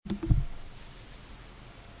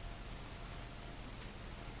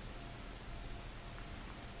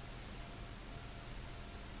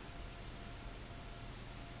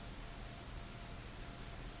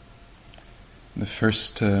The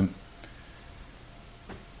first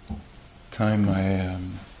time I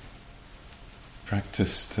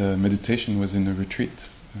practiced meditation was in a retreat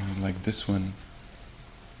like this one,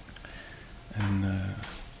 and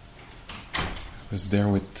I was there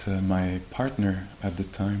with my partner at the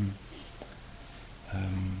time.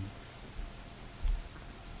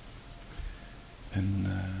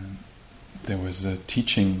 And there was a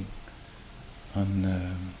teaching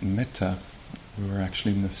on Metta. We were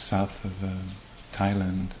actually in the south of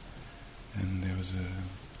Thailand, and there was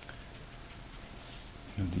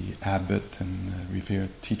the abbot and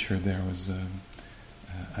revered teacher there was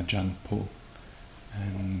Ajahn Po,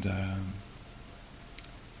 and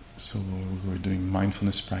so we were doing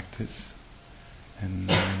mindfulness practice,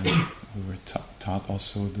 and we were taught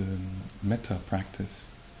also the Metta practice,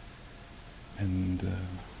 and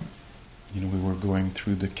we were going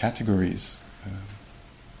through the categories a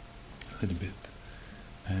little bit,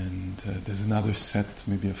 and there's another set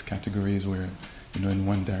maybe of categories where in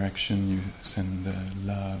one direction you send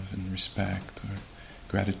love and respect or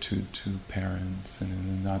gratitude to parents, and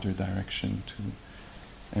in another direction to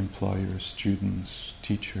employers, students,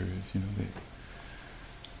 teachers,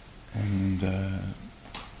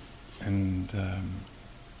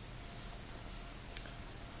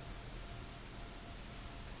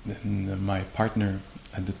 then my partner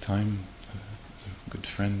at the time, is a good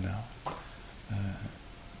friend now,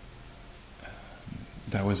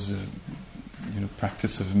 that was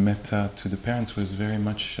practice of metta to the parents was very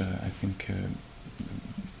much I think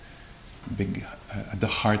big at the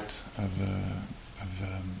heart of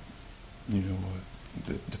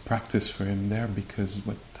the practice for him there, because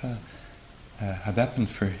what had happened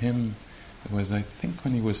for him was, I think,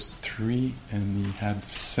 when he was 3 and he had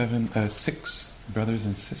 6 brothers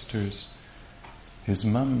and sisters, his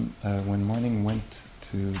mom one morning went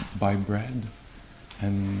to buy bread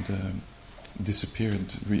and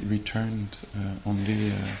disappeared, returned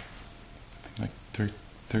only I think like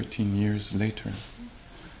 13 years later.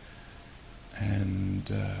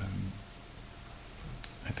 And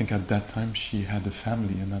I think at that time she had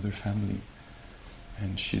another family,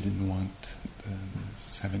 and she didn't want the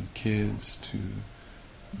 7 kids to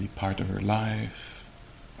be part of her life,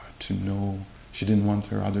 or to know. She didn't want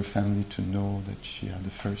her other family to know that she had the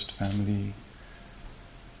first family.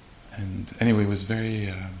 And anyway, it was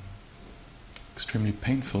very extremely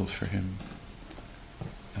painful for him.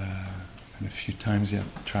 And a few times he had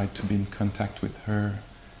tried to be in contact with her,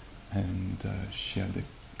 and she had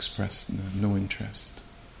expressed no interest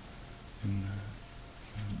in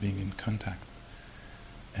being in contact.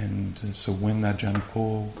 And so when Ajahn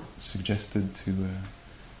Po suggested to,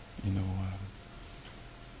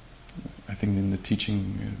 I think in the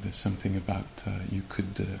teaching there's something about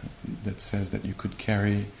that says that you could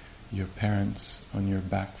carry your parents on your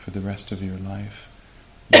back for the rest of your life.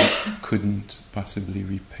 You couldn't possibly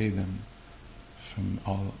repay them from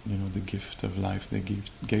all the gift of life they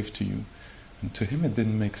gave to you. And to him it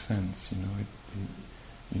didn't make sense, and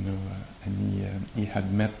he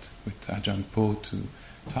had met with Ajahn Po to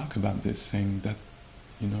talk about this, saying that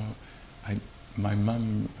my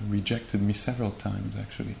mom rejected me several times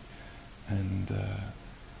actually, and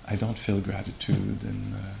I don't feel gratitude,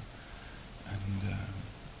 and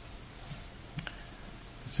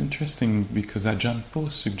it's interesting because Ajahn Po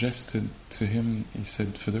suggested to him, he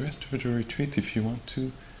said, for the rest of your retreat, if you want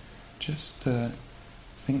to, just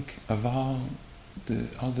think of all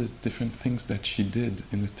the different things that she did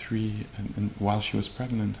in the 3 and while she was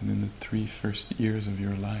pregnant, and in the 3 first years of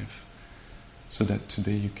your life, so that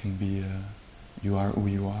today you can be you are who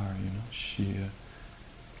you are. She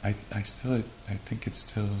I think it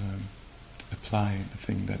still apply the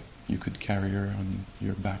thing that you could carry her on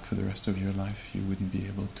your back for the rest of your life. You wouldn't be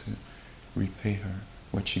able to repay her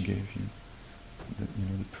what she gave you, the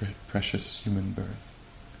precious human birth.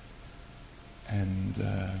 And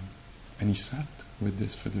he sat with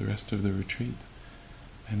this for the rest of the retreat,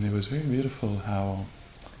 and it was very beautiful how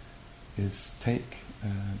his take,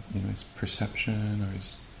 his perception, or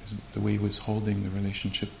the way he was holding the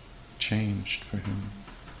relationship changed for him.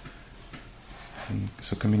 And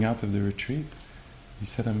so coming out of the retreat, he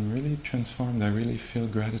said, I'm really transformed. I really feel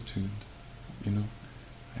gratitude. All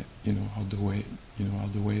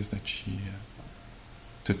the ways that she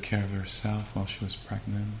took care of herself while she was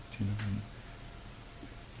pregnant. And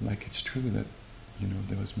like it's true that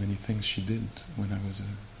there was many things she did when I was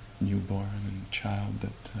a newborn and child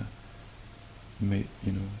that made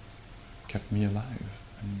kept me alive.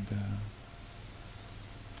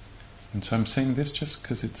 And so I'm saying this just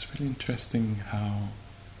because it's really interesting how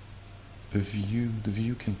the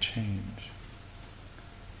view can change.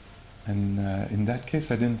 And in that case,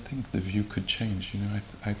 I didn't think the view could change.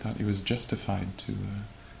 I thought he was justified to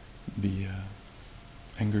be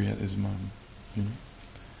angry at his mom.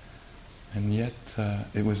 And yet,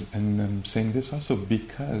 it was, and I'm saying this also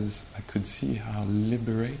because I could see how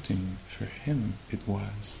liberating for him it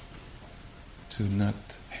was to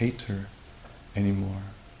not hate her anymore,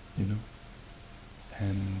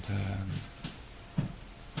 And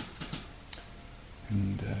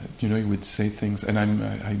he would say things, and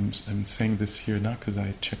I'm saying this here now because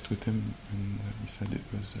I checked with him, and he said it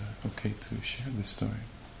was okay to share this story.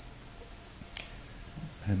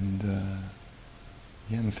 And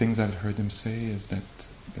and things I've heard him say is that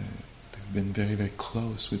they've been very, very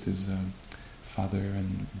close with his father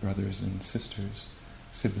and brothers and sisters,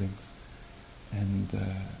 siblings, and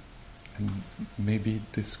maybe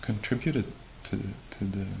this contributed to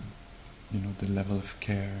the the level of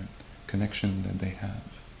care and connection that they have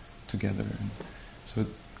together. And so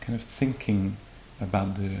kind of thinking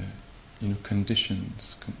about the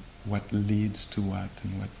conditions, what leads to what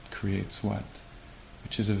and what creates what,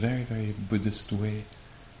 which is a very, very Buddhist way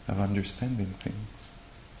of understanding things.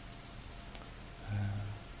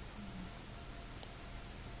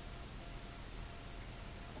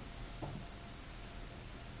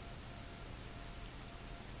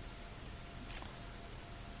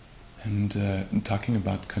 And talking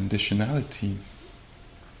about conditionality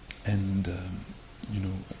and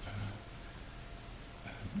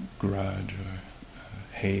grudge or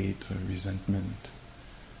hate or resentment.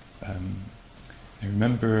 I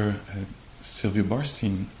remember Sylvia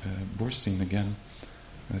Borstein again,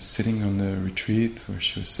 sitting on the retreat where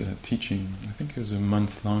she was teaching. I think it was a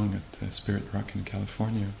month long at Spirit Rock in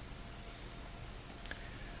California.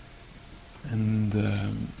 And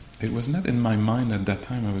it was not in my mind at that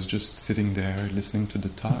time. I was just sitting there listening to the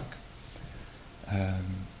talk.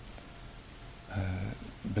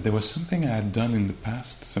 But there was something I had done in the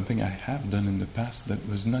past, something I have done in the past that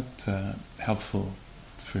was not helpful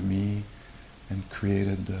for me and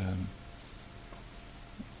created,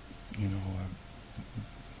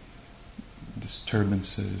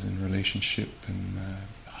 disturbances in relationship and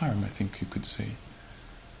harm, I think you could say.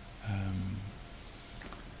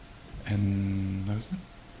 And I was not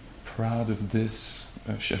proud of this,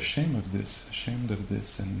 ashamed of this,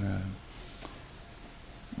 and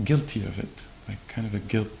guilty of it, like kind of a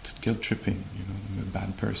guilt tripping, I'm a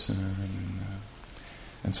bad person,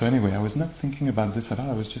 and so anyway, I was not thinking about this at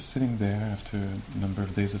all. I was just sitting there after a number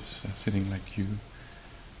of days of sitting like you,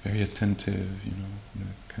 very attentive, in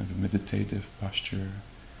a kind of a meditative posture,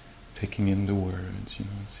 taking in the words,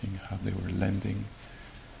 seeing how they were landing.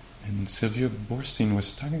 And Sylvia Borstein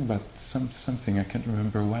was talking about something, I can't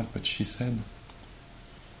remember what, but she said,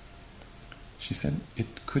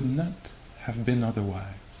 it could not have been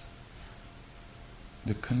otherwise.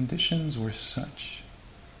 The conditions were such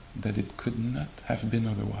that it could not have been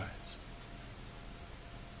otherwise.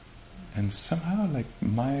 And somehow, like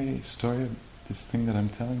my story, this thing that I'm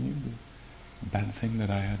telling you, the bad thing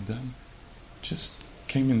that I had done, just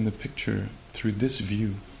came in the picture through this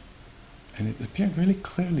view. And it appeared really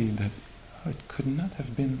clearly that it could not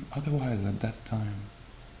have been otherwise at that time.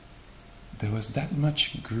 There was that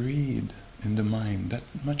much greed in the mind, that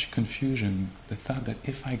much confusion, the thought that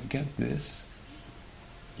if I get this,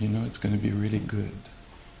 it's going to be really good.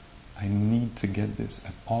 I need to get this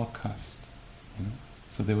at all costs.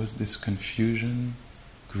 So there was this confusion,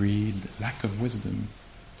 greed, lack of wisdom.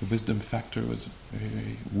 The wisdom factor was very,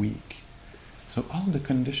 very weak. So all the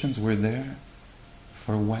conditions were there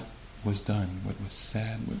for what was done, what was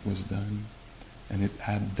said, what was done, and it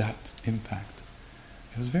had that impact.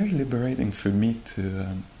 It was very liberating for me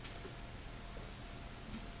to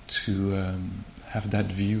have that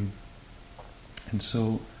view. And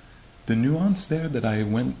so the nuance there that I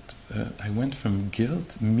went from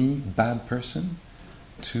guilt, me, bad person,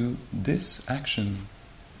 to this action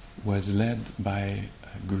was led by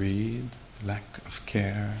greed, lack of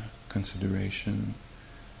care, consideration.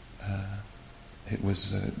 It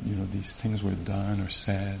was, these things were done or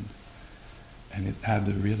said, and it had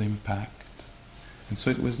a real impact. And so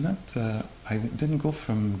it was not, I didn't go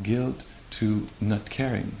from guilt to not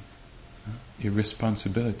caring.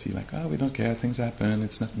 Irresponsibility, like, we don't care, things happen,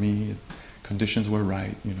 it's not me, conditions were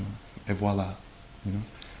right, et voila.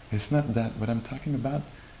 It's not that. What I'm talking about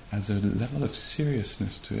as a level of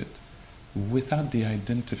seriousness to it, without the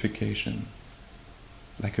identification,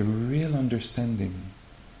 like a real understanding.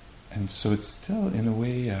 And so it's still, in a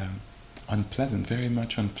way, unpleasant, very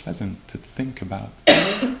much unpleasant to think about.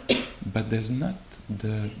 But there's not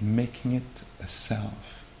the making it a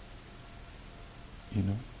self,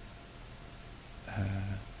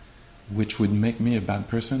 which would make me a bad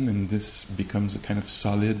person, and this becomes a kind of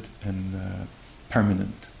solid and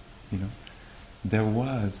permanent, you know. There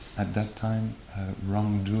was, at that time,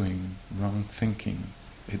 wrongdoing, wrong thinking.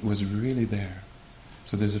 It was really there.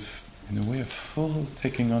 So there's, in a way, a full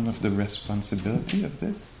taking on of the responsibility of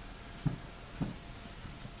this,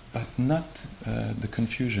 but not the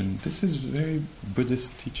confusion. This is very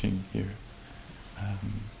Buddhist teaching here.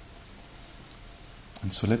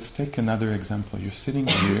 And so let's take another example. You're sitting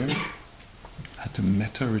here at a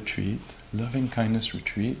Metta retreat, loving kindness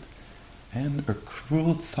retreat, and a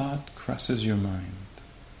cruel thought crosses your mind.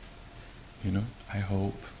 You know, I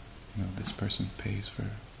hope, you know, this person pays for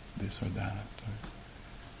this or that. Or,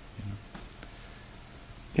 you know.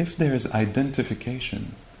 If there is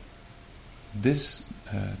identification, this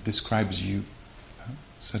describes you.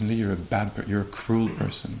 Suddenly you're you're a cruel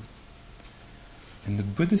person. In the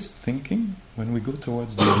Buddhist thinking, when we go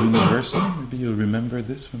towards the universal, maybe you'll remember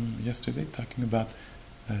this from yesterday, talking about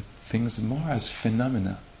things more as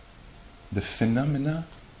phenomena. The phenomena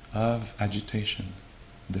of agitation,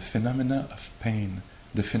 the phenomena of pain,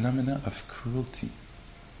 the phenomena of cruelty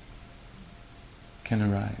can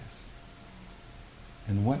arise.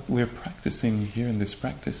 And what we're practicing here in this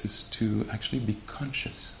practice is to actually be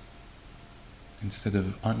conscious instead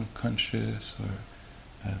of unconscious or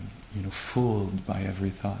fooled by every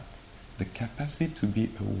thought. The capacity to be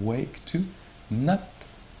awake to, not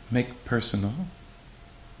make personal,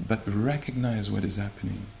 but recognize what is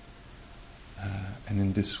happening. And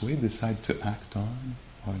in this way decide to act on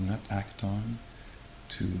or not act on,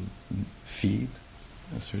 to feed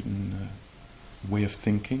a certain way of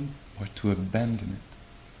thinking or to abandon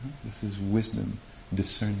it. This is wisdom,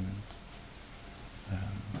 discernment.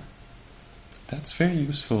 That's very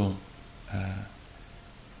useful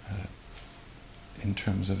in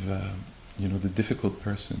terms of the difficult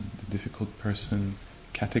person. The difficult person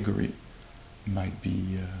category might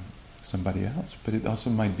be somebody else, but it also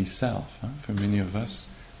might be self. For many of us,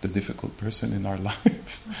 the difficult person in our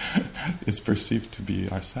life is perceived to be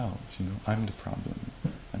ourselves. I'm the problem.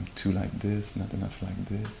 I'm too like this, not enough like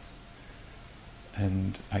this.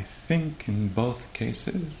 And I think in both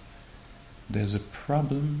cases, there's a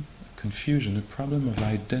problem, confusion, a problem of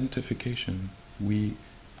identification. We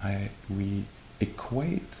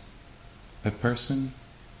equate a person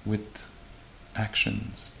with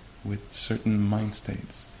actions, with certain mind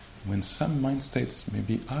states, when some mind states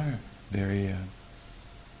maybe are very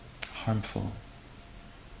harmful.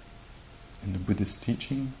 In the Buddhist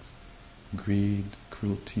teachings, greed,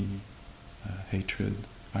 cruelty, hatred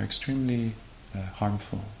are extremely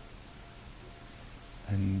harmful.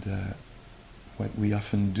 And what we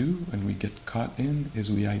often do when we get caught in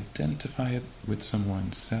is we identify it with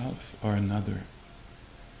someone, self or another.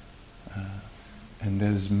 And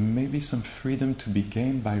there's maybe some freedom to be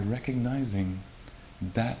gained by recognizing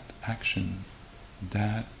that action,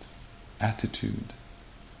 that attitude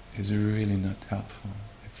is really not helpful.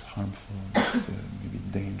 It's harmful, it's maybe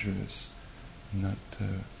dangerous, not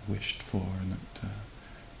wished for, not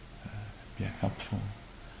helpful.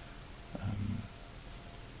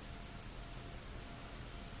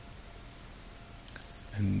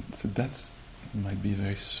 And so that's might be a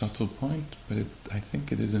very subtle point, but I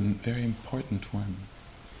think it is a very important one.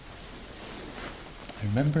 I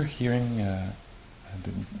remember hearing the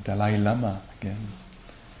Dalai Lama again,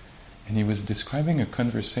 and he was describing a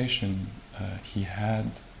conversation he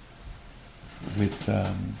had with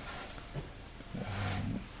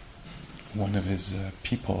one of his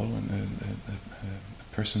people,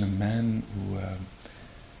 a person, a man, a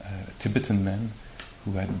Tibetan man,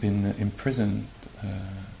 who had been imprisoned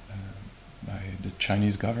by the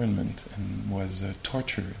Chinese government and was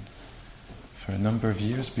tortured for a number of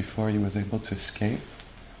years before he was able to escape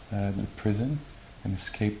the prison and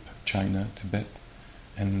escape China, Tibet,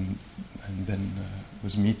 and then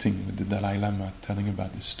was meeting with the Dalai Lama, telling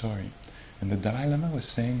about this story. And the Dalai Lama was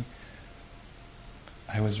saying,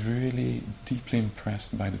 I was really deeply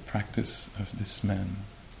impressed by the practice of this man,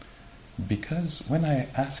 because when I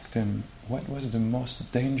asked him what was the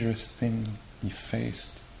most dangerous thing he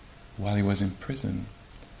faced while he was in prison,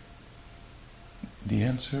 the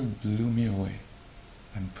answer blew me away.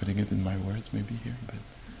 I'm putting it in my words maybe here,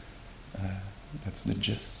 but that's the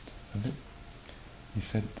gist of it. He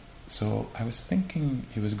said, so I was thinking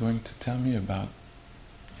he was going to tell me about,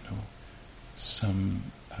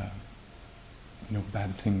 some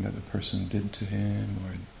bad thing that the person did to him,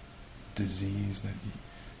 or disease that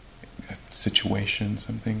a situation,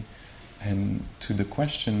 something. And to the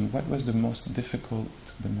question, what was the most difficult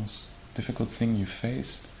thing you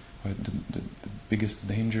faced, or the biggest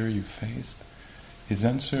danger you faced? His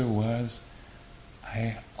answer was,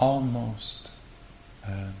 I almost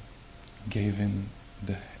gave in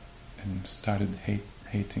and started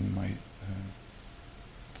hating my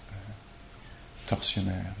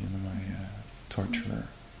tortionnaire, my torturer.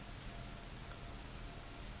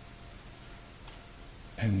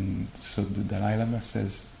 And so the Dalai Lama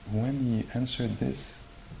says, when he answered this,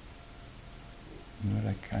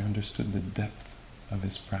 I understood the depth of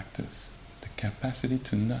his practice, the capacity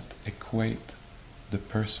to not equate the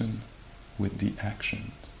person with the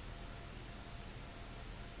actions.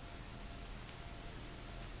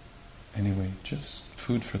 Anyway, just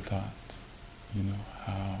food for thought,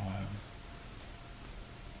 how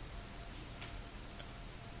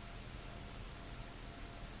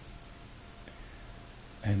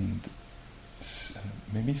and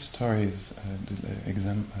maybe stories,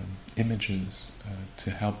 images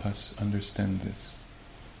to help us understand this.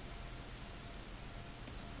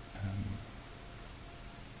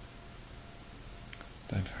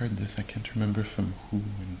 I've heard this, I can't remember from who,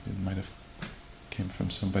 and it might have came from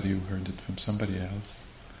somebody who heard it from somebody else.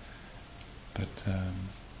 But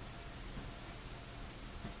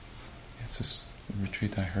it's a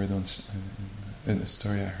retreat I heard on, a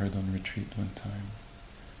story I heard on retreat one time.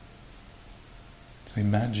 So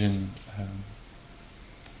imagine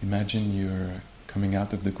you're coming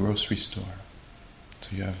out of the grocery store.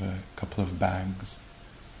 So you have a couple of bags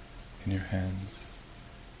in your hands,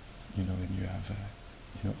 and you have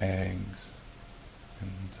eggs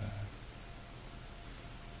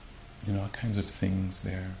and all kinds of things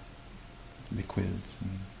there, liquids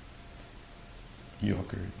and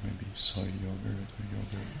yogurt, maybe soy yogurt or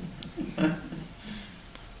yogurt.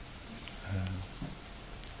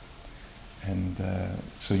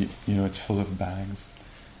 So it's full of bags,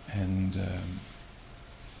 and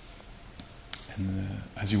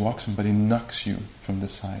as you walk, somebody knocks you from the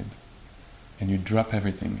side, and you drop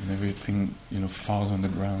everything, and everything falls on the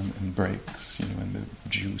ground and breaks, and the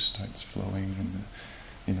juice starts flowing,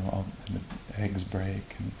 and all and the eggs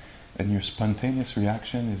break, and your spontaneous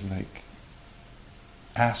reaction is like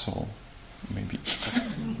asshole, maybe,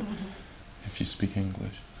 if you speak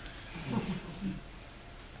English.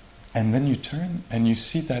 And then you turn and you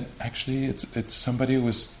see that actually it's somebody who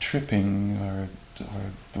was tripping, or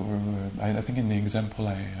I think in the example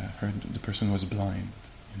I heard the person was blind,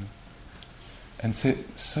 And so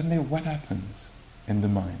suddenly what happens in the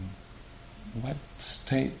mind? What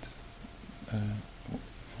state?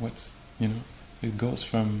 It goes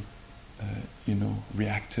from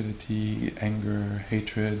reactivity, anger,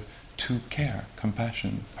 hatred, to care,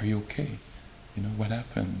 compassion. Are you okay? What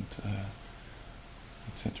happened?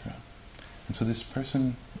 Etc. And so this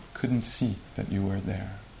person couldn't see that you were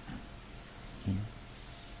there.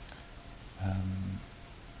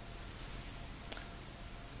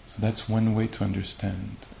 So that's one way to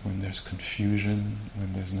understand when there's confusion,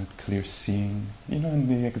 when there's not clear seeing. In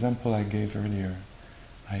the example I gave earlier,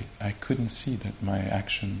 I couldn't see that my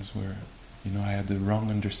actions were, I had the wrong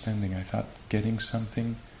understanding. I thought getting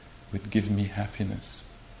something would give me happiness.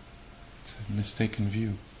 It's a mistaken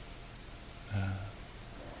view.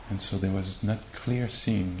 And so there was not clear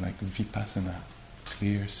seeing, like vipassana,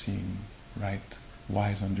 clear seeing, right,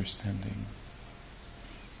 wise understanding.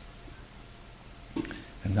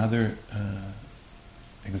 Another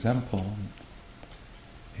example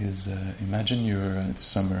is, imagine it's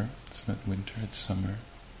summer, it's not winter, it's summer,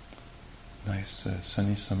 nice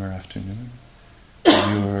sunny summer afternoon,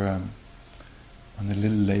 and you're on a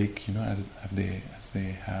little lake, as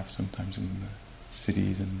they have sometimes in the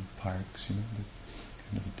cities and parks,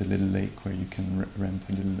 the little lake where you can rent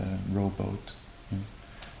a little rowboat.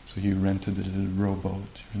 So you rented a little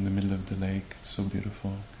rowboat, you're in the middle of the lake, it's so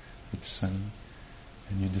beautiful, it's sunny,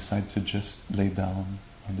 and you decide to just lay down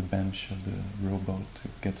on the bench of the rowboat to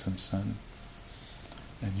get some sun,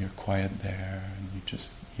 and you're quiet there, and you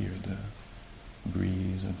just hear the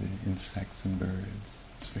breeze of the insects and birds.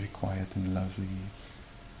 It's very quiet and lovely.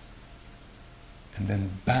 And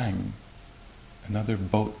then bang, another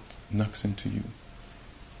boat knocks into you.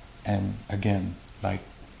 And again, like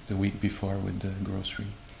the week before with the grocery.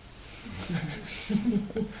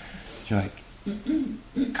 You're like,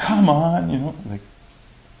 come on,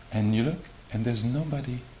 and you look, and there's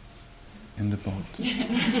nobody in the boat.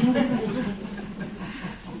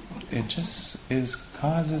 It just is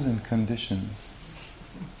causes and conditions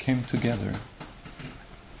came together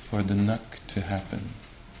for the knock to happen.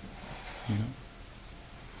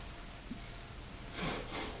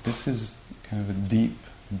 This is kind of a deep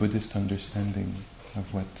Buddhist understanding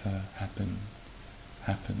of what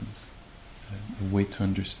happens. A way to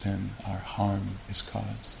understand our harm is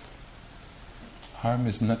caused. Harm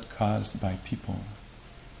is not caused by people.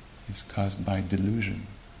 is caused by delusion.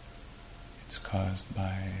 It's caused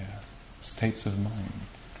by states of mind.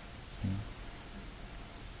 You know?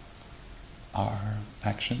 Our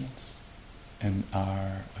actions and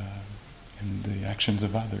and the actions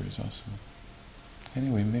of others also.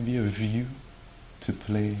 Anyway, maybe a view to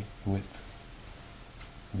play with.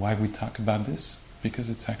 Why we talk about this? Because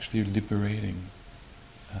it's actually liberating.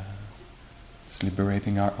 It's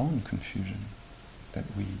liberating our own confusion, that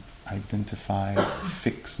we identify,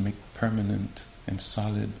 fix, make permanent and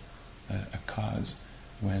solid a cause,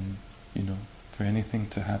 when, for anything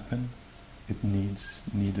to happen, it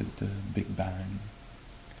needed the Big Bang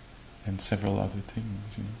and several other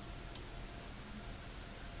things.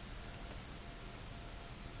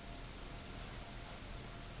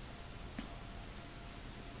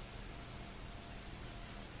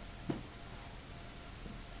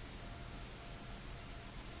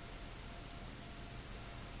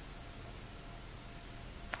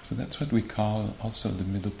 So that's what we call also the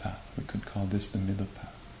middle path. We could call this the middle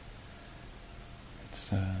path.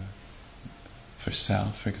 It's for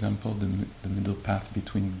self, for example, the middle path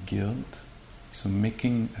between guilt, so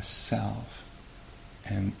making a self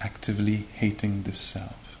and actively hating the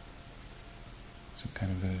self. It's a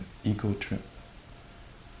kind of an ego trip.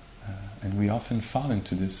 And we often fall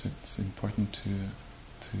into this. It's important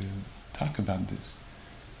to talk about this.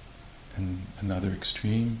 And another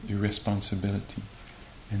extreme, irresponsibility.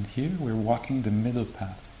 And here we're walking the middle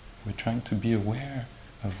path. We're trying to be aware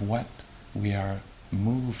of what we are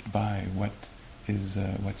moved by, what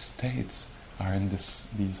states are in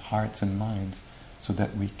these hearts and minds, so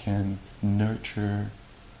that we can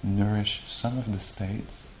nourish some of the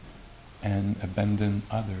states and abandon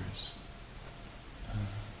others.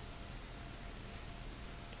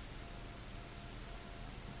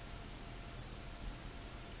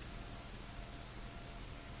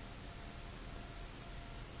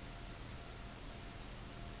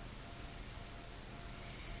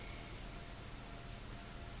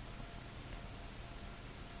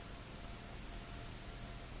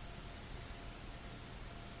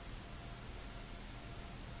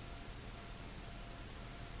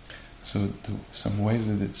 So some ways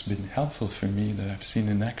that it's been helpful for me, that I've seen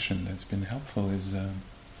in action that's been helpful, is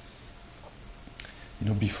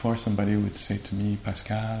before somebody would say to me,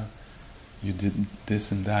 Pascal, you did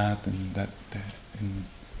this and that, and that in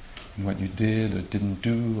what you did or didn't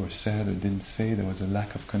do or said or didn't say, there was a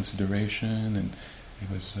lack of consideration, and it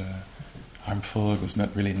was harmful, it was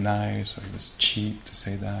not really nice, or it was cheap to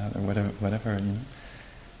say that, or whatever.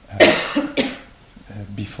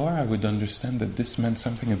 Before I would understand that this meant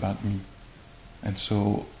something about me. And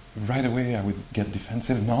so right away I would get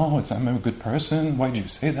defensive. No, I'm a good person. Why did you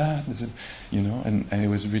say that? And it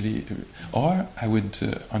was really... Or I would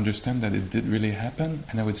understand that it did really happen,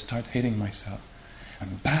 and I would start hating myself.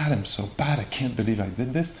 I'm bad, I'm so bad, I can't believe I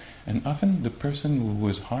did this. And often the person who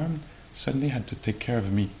was harmed suddenly had to take care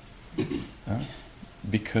of me.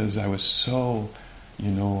 Because I was so,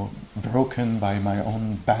 broken by my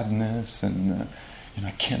own badness, and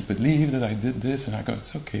I can't believe that I did this, and I go,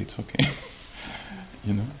 it's okay.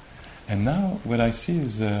 And now what I see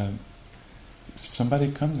is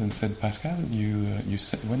somebody comes and said, Pascal, you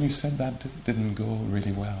said, when you said that, it didn't go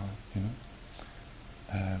really well.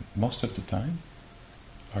 Most of the time,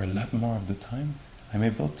 or a lot more of the time, I'm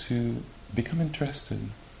able to become interested.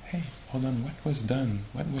 Hey, hold on, what was done?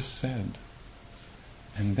 What was said?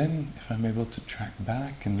 And then if I'm able to track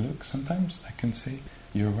back and look, sometimes I can say,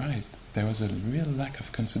 you're right, there was a real lack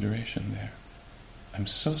of consideration there. I'm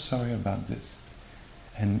so sorry about this.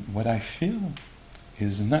 And what I feel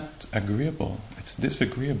is not agreeable, it's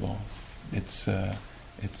disagreeable. It's a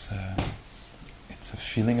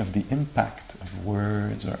feeling of the impact of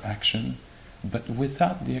words or action, but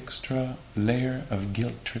without the extra layer of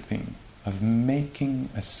guilt tripping, of making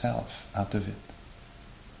a self out of it.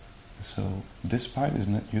 So this part is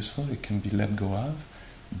not useful, it can be let go of,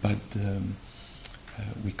 but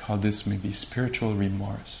we call this maybe spiritual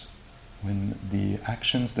remorse. When the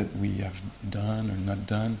actions that we have done or not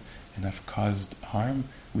done and have caused harm,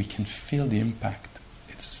 we can feel the impact.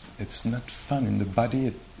 It's not fun. In the body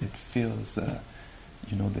it feels,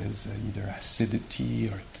 there's either acidity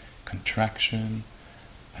or contraction,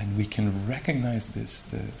 and we can recognize this,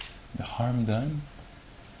 the harm done,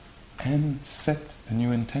 and set a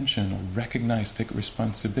new intention, or recognize, take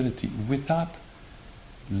responsibility, without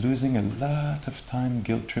losing a lot of time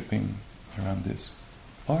guilt tripping around this,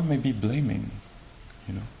 or maybe blaming,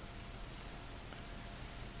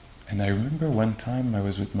 And I remember one time I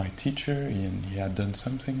was with my teacher, and he had done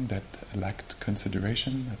something that lacked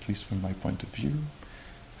consideration, at least from my point of view.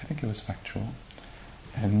 I think it was factual.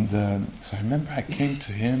 And so I remember I came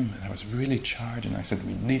to him and I was really charged and I said,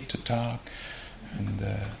 we need to talk.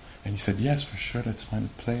 And he said, yes, for sure, let's find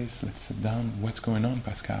a place, let's sit down. What's going on,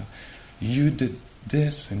 Pascal? You did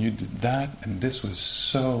this and you did that, and this was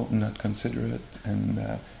so not considerate and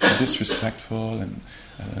disrespectful, and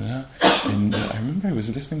I remember he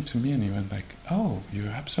was listening to me and he went like, oh, you're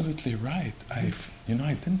absolutely right. I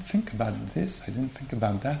didn't think about this, I didn't think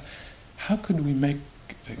about that. How could we make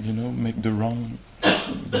the wrong,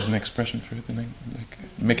 there's an expression for it, like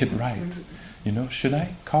make it right. Should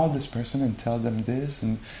I call this person and tell them this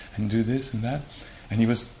and do this and that? And he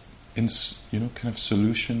was in, kind of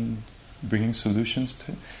bringing solutions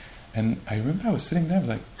to it. And I remember I was sitting there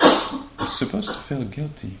like, it's supposed to feel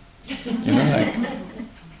guilty. Like,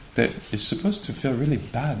 that it's supposed to feel really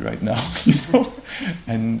bad right now,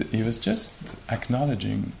 And he was just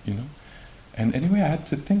acknowledging, And anyway, I had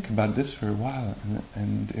to think about this for a while,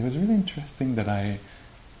 and it was really interesting that I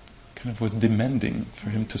kind of was demanding for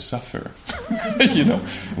him to suffer,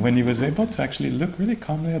 when he was able to actually look really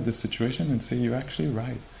calmly at the situation and say, you're actually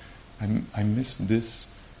right, I missed this,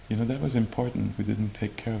 that was important, we didn't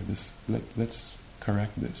take care of this, let's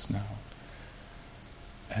correct this now.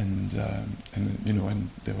 And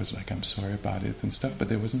there was like, I'm sorry about it and stuff, but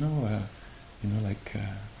there was no,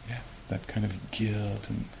 that kind of guilt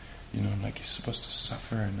and, like he's supposed to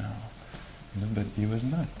suffer now, but he was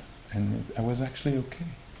not, and I was actually okay.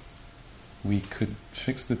 We could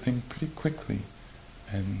fix the thing pretty quickly,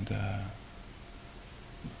 and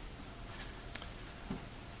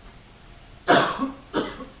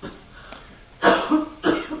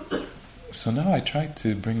so now I try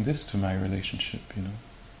to bring this to my relationship,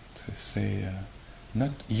 to say,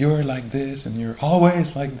 not you're like this and you're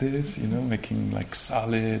always like this, making like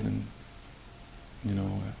solid and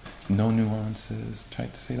no nuances. Try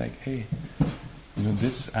to say like, hey,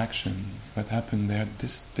 this action, what happened there,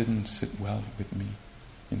 this didn't sit well with me,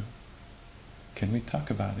 can we talk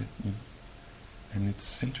about it, And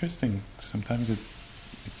it's interesting, sometimes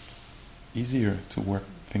it's easier to work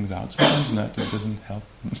things out, sometimes not, it doesn't help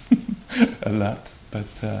a lot, but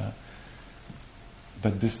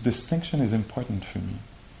this distinction is important for me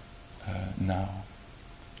now.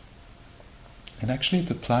 And actually it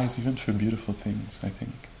applies even for beautiful things, I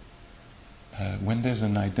think. When there's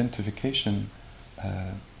an identification,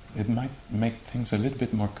 it might make things a little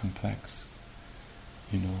bit more complex.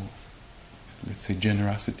 Let's say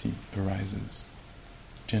generosity arises.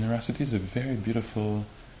 Generosity is a very beautiful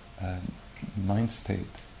mind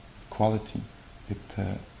state, quality. It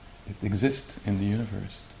exists in the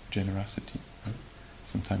universe, generosity. Right?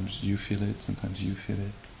 Sometimes you feel it, sometimes you feel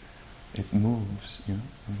it. It moves, And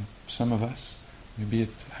some of us, maybe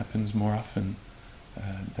it happens more often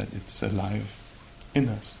that it's alive in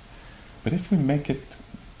us. But if we make it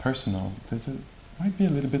personal, might be a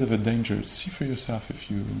little bit of a danger. See for yourself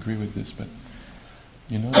if you agree with this, but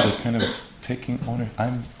the kind of taking owner.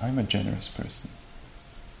 I'm a generous person.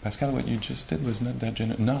 Pascal, what you just did was not that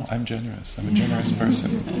generous. No, I'm generous. I'm a generous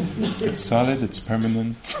person. It's solid, it's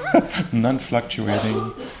permanent,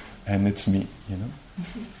 non-fluctuating, and it's me,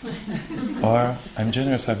 Or, I'm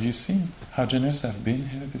generous. Have you seen how generous I've been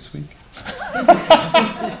here this week?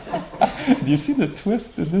 Do you see the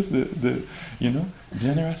twist in this?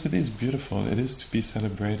 Generosity is beautiful. It is to be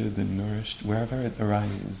celebrated and nourished wherever it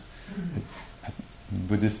arises. In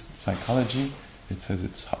Buddhist psychology, it says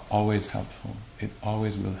it's always helpful. It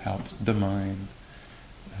always will help the mind.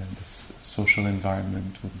 The social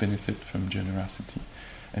environment will benefit from generosity.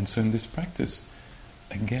 And so in this practice,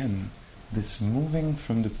 again, this moving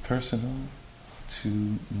from the personal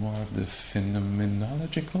to more of the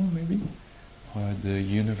phenomenological, maybe, or the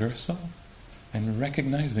universal, and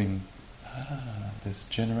recognizing, there's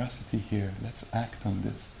generosity here, let's act on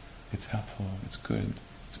this. It's helpful, it's good,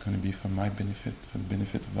 it's going to be for my benefit, for the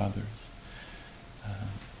benefit of others.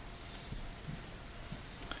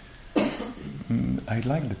 I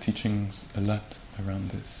like the teachings a lot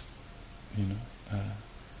around this.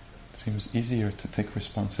 It seems easier to take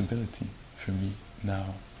responsibility for me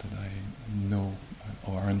now that I know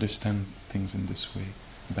or understand things in this way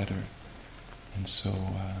better. And so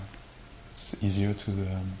it's easier to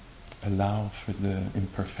allow for the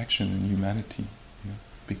imperfection in humanity,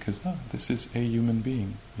 because this is a human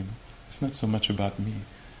being. It's not so much about me.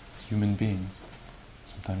 It's human beings.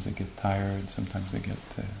 Sometimes they get tired. Sometimes they get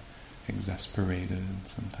exasperated.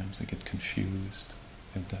 Sometimes they get confused.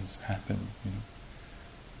 It does happen.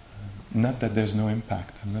 Not that there's no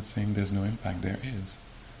impact. I'm not saying there's no impact. There is,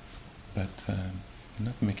 but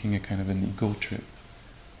not making a kind of an ego trip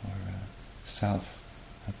or self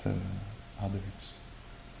at the others.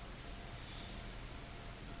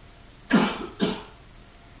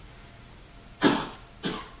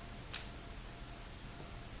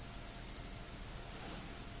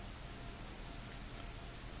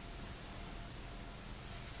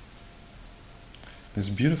 there's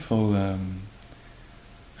beautiful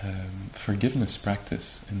forgiveness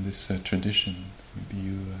practice in this tradition. Maybe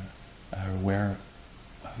you are aware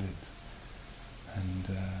of it, and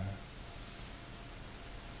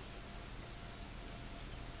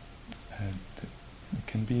it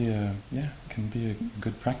can be a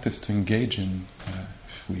good practice to engage in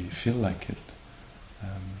if we feel like it.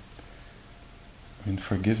 In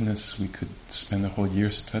forgiveness, we could spend a whole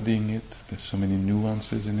year studying it. There's so many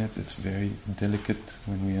nuances in it. It's very delicate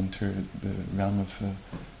when we enter the realm of,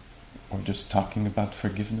 or just talking about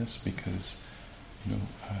forgiveness, because,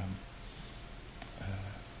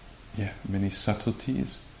 many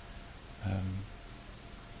subtleties.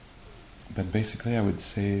 But basically, I would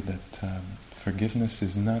say that forgiveness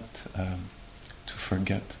is not to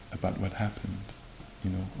forget about what happened,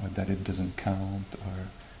 or that it doesn't count, or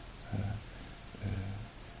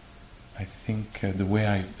I think the way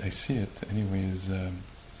I see it anyway is a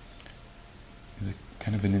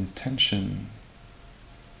kind of an intention,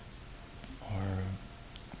 or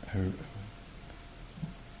a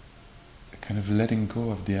kind of letting go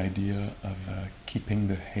of the idea of keeping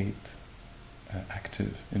the hate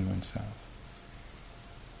active in oneself.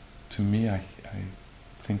 To me, I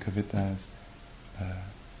think of it as,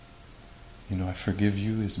 I forgive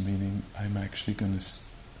you is meaning I'm actually going to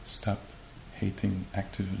stop hating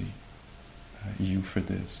actively you for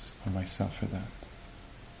this, or myself for that.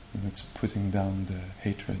 It's putting down the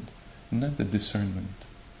hatred, not the discernment.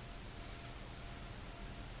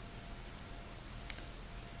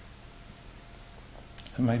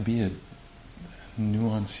 There might be a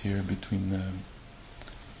nuance here between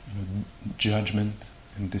judgment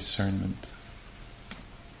and discernment.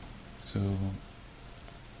 So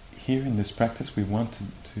here in this practice we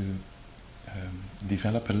wanted to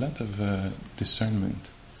develop a lot of discernment,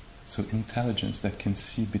 so intelligence that can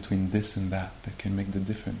see between this and that can make the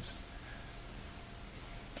difference.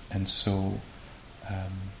 And so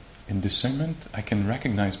in discernment I can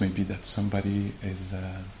recognize maybe that somebody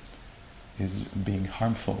is being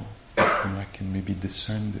harmful, and I can maybe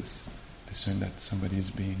discern that somebody is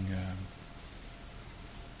being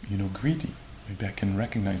greedy. Maybe I can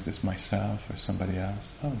recognize this myself or somebody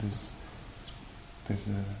else. Oh, there's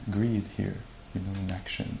a greed here, in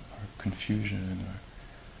action, or confusion,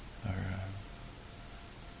 or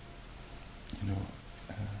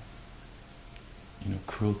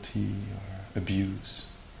cruelty or abuse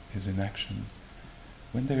is in action.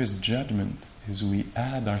 When there is judgment, is we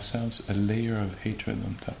add ourselves a layer of hatred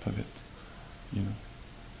on top of it,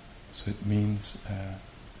 So it means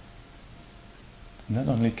not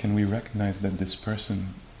only can we recognize that this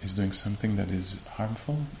person is doing something that is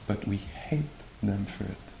harmful, but we hate them for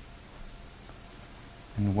it.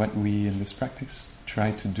 And what we in this practice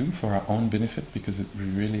try to do for our own benefit, because it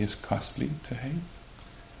really is costly to hate,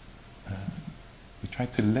 we try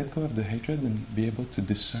to let go of the hatred and be able to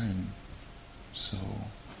discern. So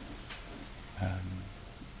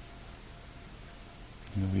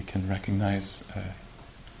we can recognize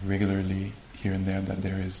regularly here and there that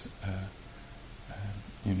there is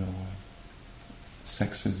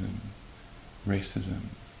sexism, racism,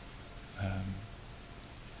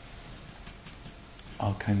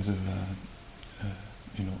 all kinds of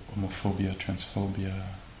homophobia, transphobia,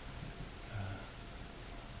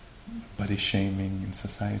 body shaming in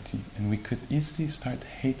society, and we could easily start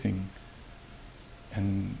hating.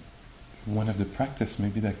 And one of the practice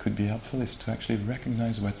maybe that could be helpful is to actually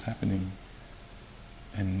recognize what's happening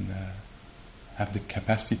and have the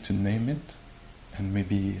capacity to name it, and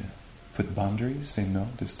maybe put boundaries, say no,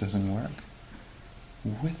 this doesn't work,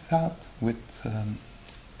 with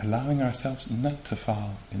allowing ourselves not to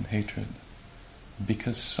fall in hatred,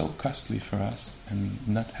 because so costly for us and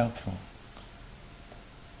not helpful.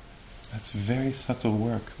 That's very subtle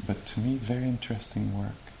work, but to me very interesting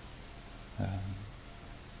work.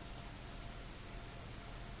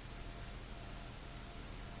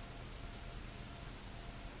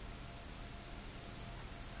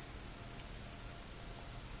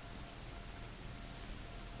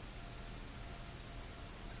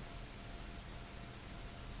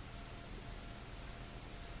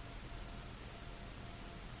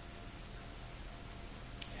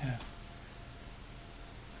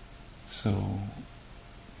 So,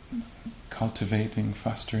 cultivating,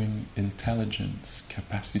 fostering intelligence,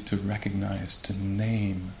 capacity to recognize, to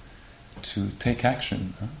name, to take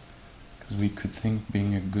action. Because we could think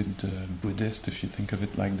being a good Buddhist, if you think of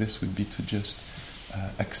it like this, would be to just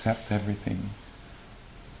accept everything.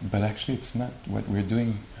 But actually it's not. What we're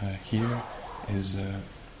doing here is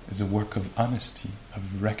a work of honesty,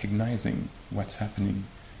 of recognizing what's happening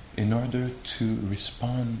in order to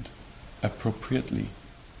respond appropriately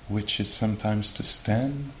which is sometimes to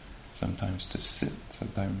stand, sometimes to sit,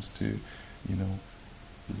 sometimes to,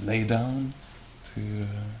 lay down, to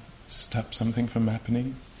stop something from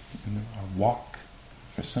happening, or walk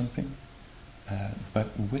for something, but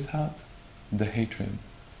without the hatred.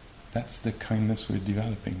 That's the kindness we're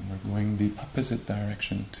developing. We're going the opposite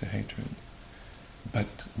direction to hatred.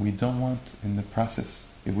 But we don't want in the process,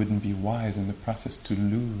 it wouldn't be wise in the process to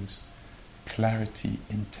lose clarity,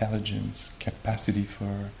 intelligence, capacity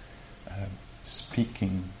for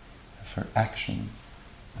speaking, for action,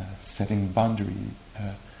 setting boundary,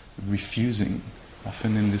 refusing.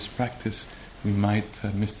 Often in this practice we might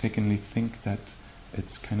mistakenly think that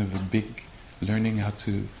it's kind of a big learning how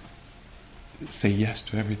to say yes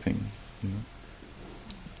to everything,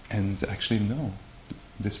 And actually no.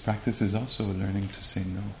 This practice is also learning to say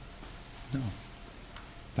no. No.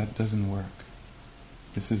 That doesn't work.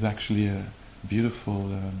 This is actually a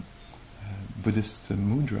beautiful Buddhist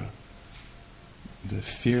mudra. The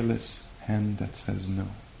fearless hand that says no.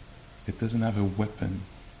 It doesn't have a weapon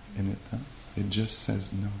in it. Huh? It just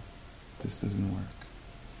says no. This doesn't work.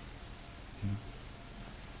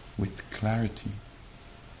 With clarity.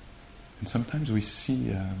 And sometimes we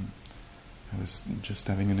see, I was just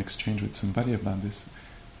having an exchange with somebody about this,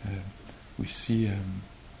 we see,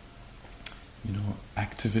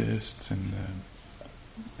 activists and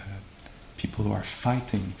people who are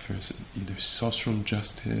fighting for either social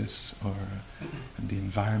justice or the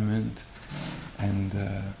environment, and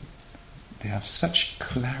they have such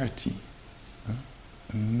clarity,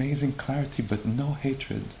 amazing clarity, but no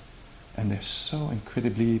hatred, and they're so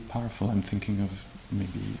incredibly powerful. I'm thinking of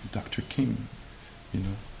maybe Dr. King,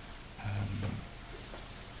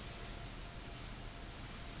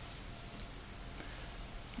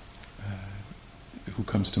 who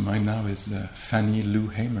comes to mind now is Fannie Lou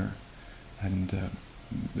Hamer, and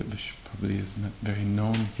which probably is not very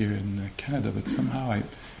known here in Canada, but somehow I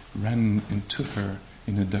ran into her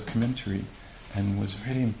in a documentary and was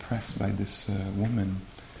really impressed by this woman,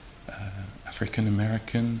 African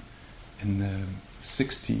American, in the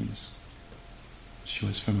 60s. She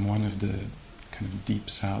was from one of the kind of deep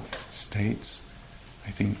south states,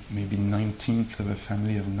 I think maybe 19th of a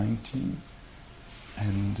family of 19,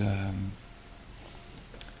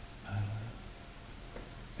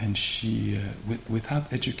 and she,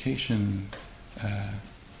 without education,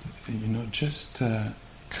 just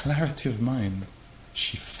clarity of mind,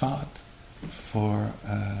 she fought for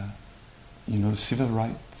the civil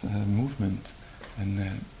rights movement,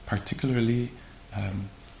 and particularly,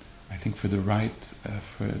 I think for the right,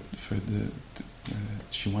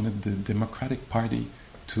 she wanted the Democratic Party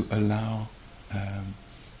to allow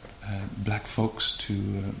black folks to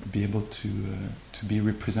be able to be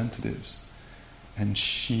representatives. And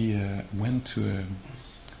she went to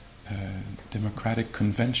a Democratic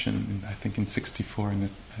convention, I think in '64 in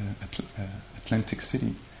Atlantic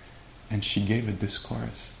City, and she gave a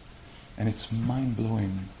discourse. And it's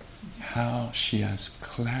mind-blowing how she has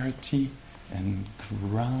clarity and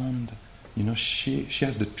ground. She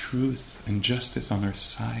has the truth and justice on her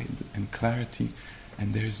side, and clarity,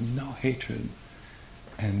 and there's no hatred.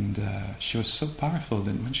 And she was so powerful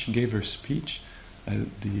that when she gave her speech,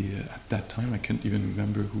 at that time, I can't even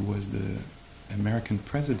remember who was the American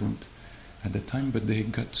president at the time, but they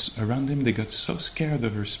got so scared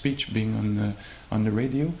of her speech being on the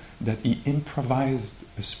radio that he improvised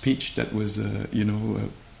a speech that was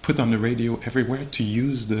put on the radio everywhere to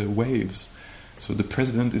use the waves. So the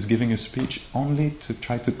president is giving a speech only to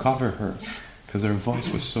try to cover her because her voice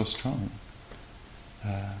was so strong.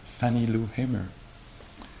 Fannie Lou Hamer,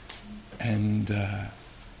 and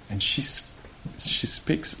she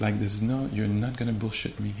speaks like there's you're not going to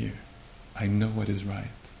bullshit me here. I know what is right,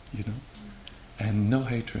 and no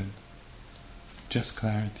hatred, just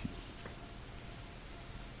clarity.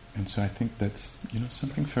 And so I think that's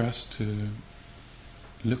something for us to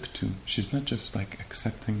look to. She's not just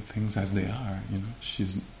accepting things as they are.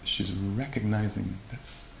 She's recognizing.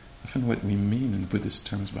 That's often what we mean in Buddhist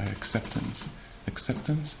terms by acceptance.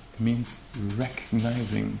 Acceptance means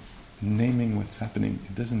recognizing, naming what's happening.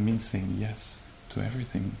 It doesn't mean saying yes to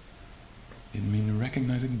everything. It means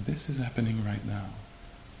recognizing this is happening right now.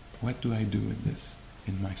 What do I do with this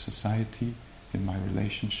in my society, in my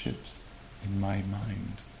relationships, in my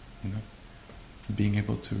mind? Being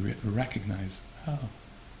able to recognize,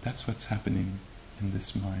 that's what's happening in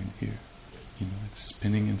this mind here. It's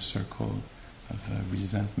spinning in circle of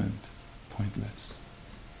resentment, pointless.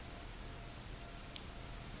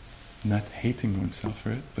 Not hating oneself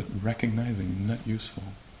for it, but recognizing not useful.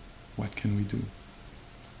 What can we do?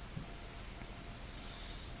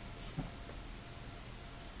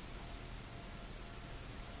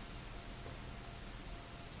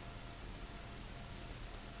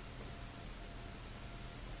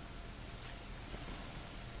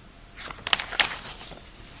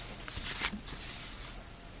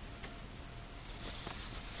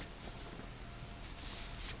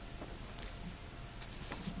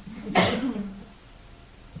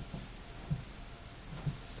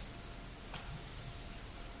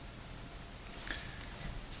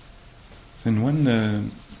 So in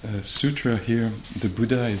one sutra here, the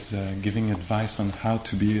Buddha is giving advice on how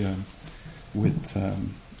to be with...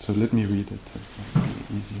 so let me read it, it might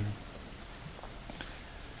be easier.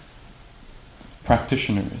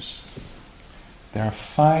 Practitioners. There are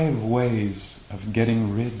 5 ways of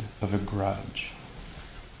getting rid of a grudge.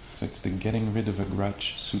 So it's the Getting Rid of a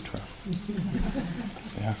Grudge Sutra.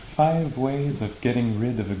 There are 5 ways of getting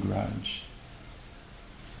rid of a grudge,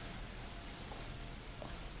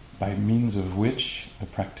 by means of which a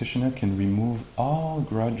practitioner can remove all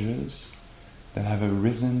grudges that have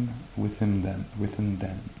arisen within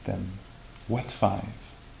them. What 5?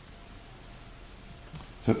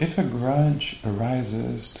 So if a grudge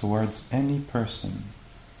arises towards any person,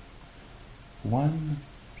 one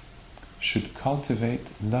should cultivate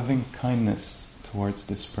loving kindness towards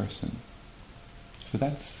this person. So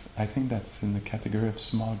I think that's in the category of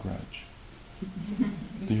small grudge.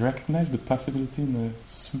 Do you recognize the possibility in a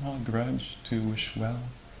small grudge to wish well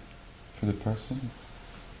for the person?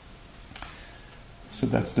 So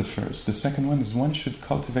that's the first. The second one is one should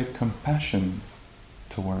cultivate compassion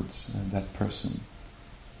towards that person.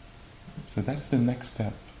 So that's the next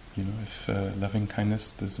step. If loving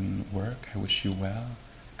kindness doesn't work, I wish you well.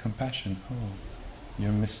 Compassion. Oh,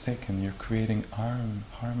 you're mistaken. You're creating harm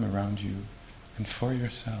around you and for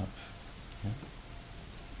yourself. Yeah?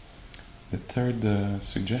 The third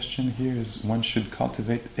suggestion here is one should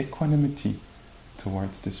cultivate equanimity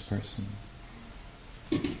towards this person.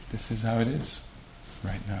 This is how it is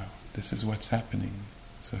right now. This is what's happening.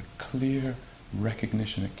 So a clear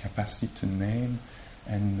recognition, a capacity to name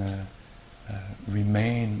and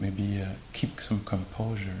remain, maybe keep some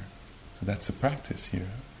composure. So that's a practice here.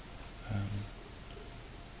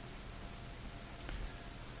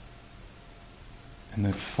 And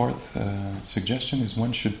the fourth suggestion is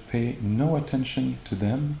one should pay no attention to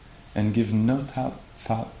them and give no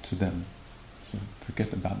thought to them. So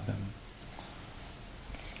forget about them.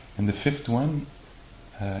 And the fifth one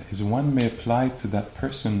is one may apply to that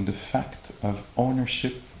person the fact of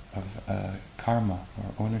ownership of karma,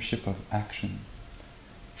 or ownership of action.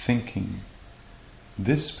 Thinking,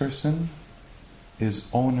 this person is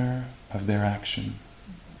owner of their action,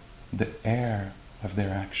 the heir of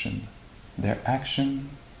their action. Their action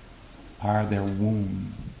are their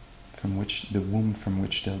womb, from which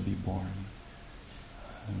they'll be born.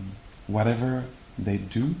 Whatever they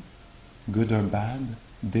do, good or bad,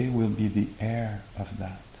 they will be the heir of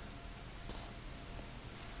that.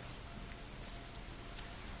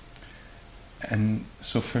 And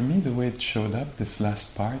so for me, the way it showed up, this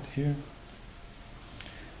last part here,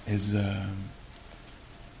 is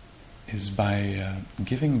by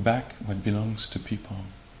giving back what belongs to people.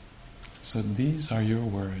 So these are your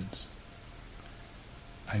words.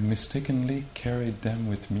 I mistakenly carried them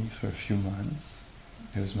with me for a few months.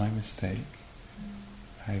 It was my mistake.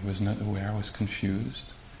 I was not aware, I was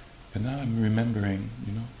confused. But now I'm remembering,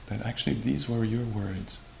 that actually these were your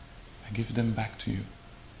words. I give them back to you.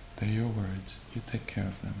 They're your words. You take care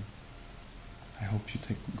of them. I hope you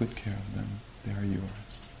take good care of them. They are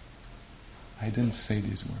yours. I didn't say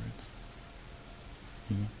these words.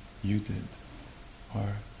 You did.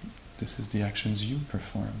 Or this is the actions you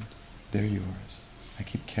performed. They're yours. I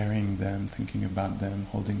keep carrying them, thinking about them,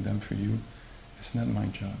 holding them for you. It's not my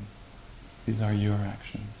job. These are your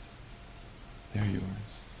actions. They're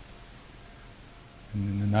yours. And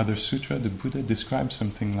in another sutra, the Buddha describes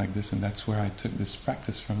something like this, and that's where I took this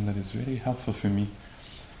practice from that is really helpful for me.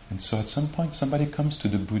 And so at some point somebody comes to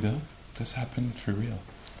the Buddha. This happened for real.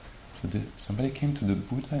 So somebody came to the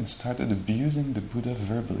Buddha and started abusing the Buddha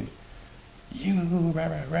verbally. You, rah,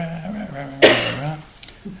 rah, rah, rah, rah, rah, rah.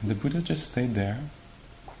 And the Buddha just stayed there,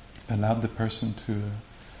 allowed the person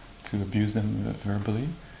to abuse them verbally,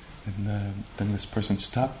 and then this person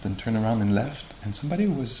stopped and turned around and left. And somebody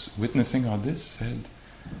who was witnessing all this said,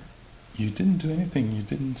 "You didn't do anything. You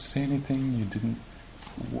didn't say anything. You didn't.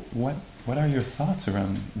 What are your thoughts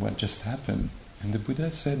around what just happened?" And the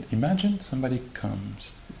Buddha said, "Imagine somebody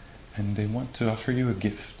comes, and they want to offer you a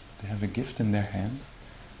gift. They have a gift in their hand.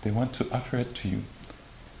 They want to offer it to you.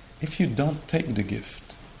 If you don't take the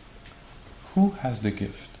gift, who has the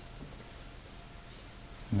gift?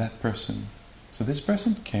 That person. So this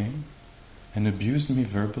person came and abused me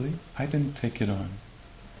verbally. I didn't take it on.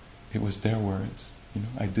 It was their words.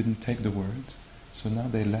 I didn't take the words. So now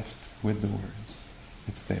they left with the words.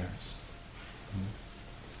 It's theirs.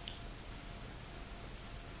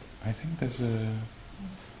 I think there's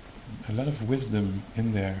a lot of wisdom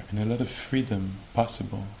in there and a lot of freedom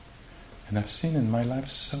possible. And I've seen in my life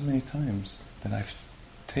so many times that I've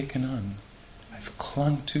taken on, I've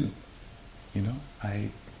clung to. I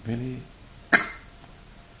really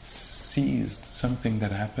seized something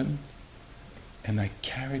that happened and I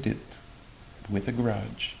carried it with a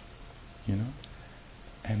grudge,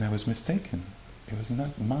 and I was mistaken. It was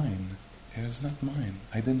not mine. It was not mine.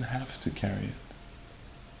 I didn't have to carry it.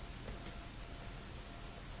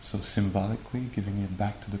 So symbolically giving it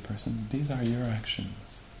back to the person, these are your actions.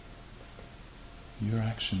 Your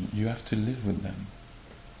action. You have to live with them.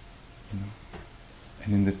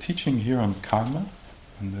 And in the teaching here on karma,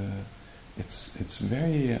 it's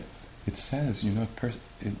very. It says, a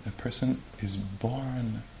person is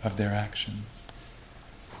born of their actions.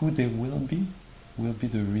 Who they will be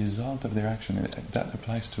the result of their action. That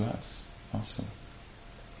applies to us also.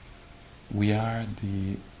 We are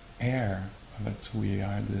the heir of it, so we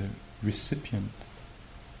are the recipient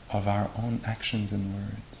of our own actions and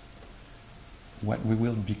words. What we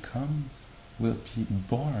will become will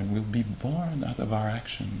be born out of our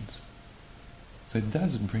actions. So it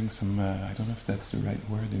does bring some, I don't know if that's the right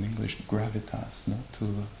word in English, gravitas,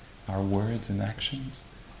 to our words and actions.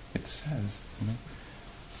 It says,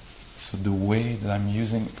 So the way that I'm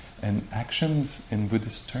using, and actions in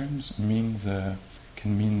Buddhist terms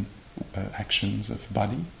can mean actions of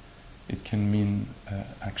body, it can mean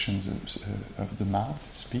actions of the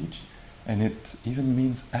mouth, speech, and it even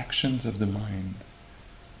means actions of the mind.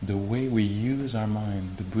 The way we use our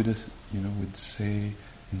mind, the Buddha, would say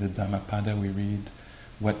in the Dhammapada we read,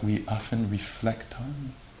 what we often reflect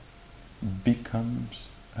on becomes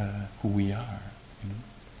who we are,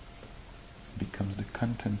 becomes the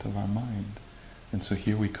content of our mind. And so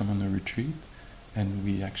here we come on a retreat and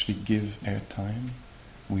we actually give airtime,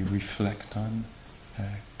 we reflect on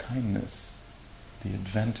kindness, the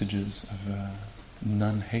advantages of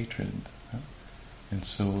non-hatred. And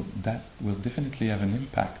so that will definitely have an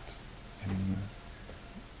impact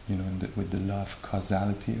with the law of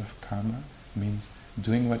causality of karma. Means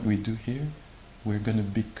doing what we do here, we're going to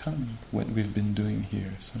become what we've been doing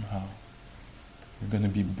here somehow. We're going to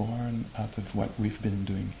be born out of what we've been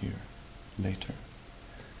doing here later.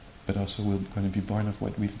 But also we're going to be born of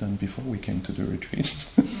what we've done before we came to the retreat.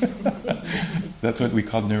 That's what we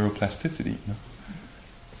call neuroplasticity.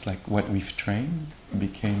 It's like what we've trained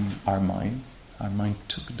became our mind. Our mind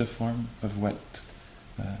took the form of what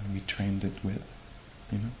we trained it with.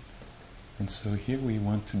 And so here we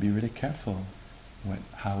want to be really careful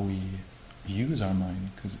how we use our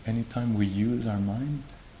mind, because anytime we use our mind,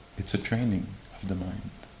 it's a training of the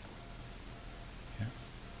mind. Yeah?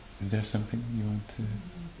 Is there something you want to?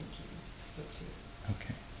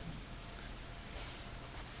 Okay.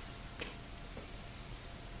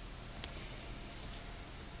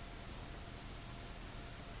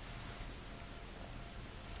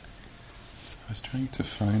 I was trying to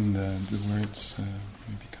find the words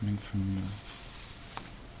maybe coming from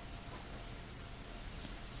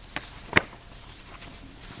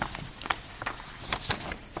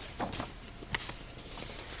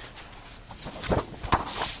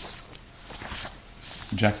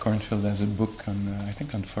Jack Kornfield has a book on, I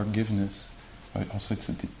think, on forgiveness. Also, it's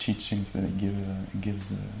the teachings that he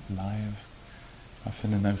gives live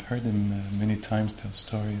often, and I've heard him many times tell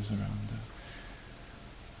stories around.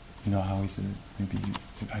 How he's maybe,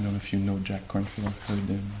 I don't know if you know Jack Kornfield, I've heard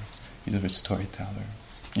him. He's a storyteller.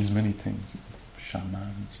 He's many things. He's a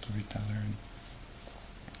shaman, storyteller.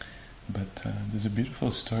 But there's a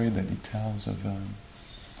beautiful story that he tells of an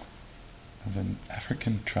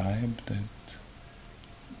African tribe that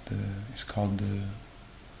is called the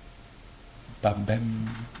Babem.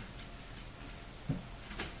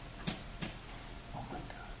 Oh my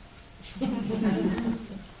God.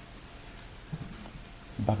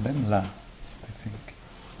 Babemla, I think.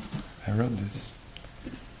 I wrote this.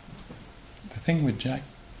 The thing with Jack,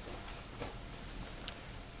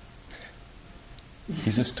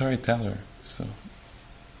 he's a storyteller, so you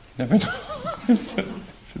never know if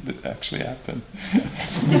it actually happened.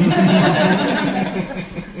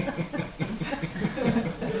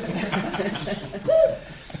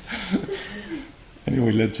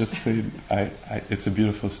 Anyway, let's just say it's a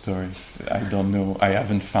beautiful story. I don't know. I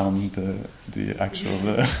haven't found the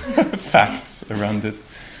actual facts around it,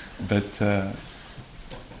 but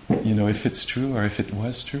if it's true or if it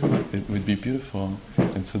was true, it would be beautiful.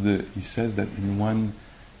 And so he says that in one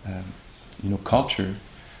culture,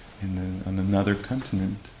 on another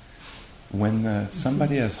continent, when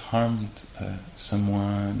somebody has harmed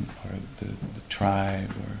someone or the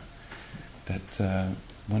tribe, or that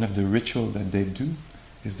one of the rituals that they do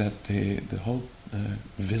is that the whole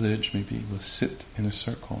village maybe will sit in a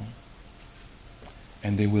circle,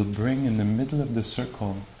 and they will bring in the middle of the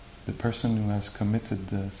circle the person who has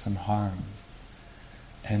committed some harm,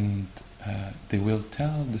 and they will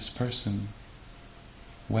tell this person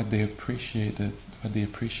what they appreciate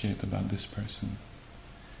about this person,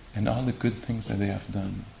 and all the good things that they have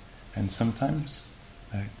done. And sometimes,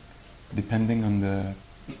 depending on the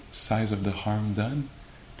size of the harm done,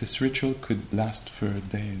 this ritual could last for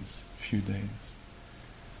days, few days.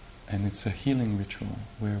 And it's a healing ritual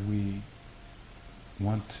where we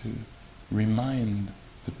want to remind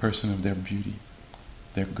the person of their beauty,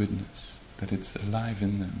 their goodness, that it's alive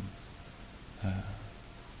in them.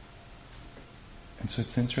 And so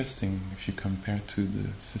it's interesting if you compare to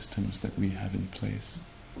the systems that we have in place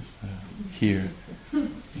here,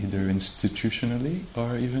 either institutionally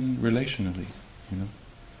or even relationally.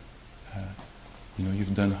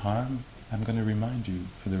 You've done harm. I'm going to remind you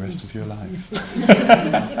for the rest of your life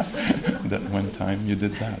that one time you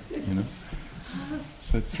did that.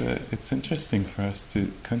 So it's interesting for us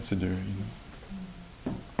to consider.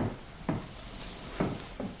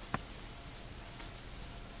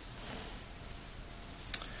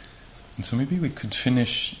 And so maybe we could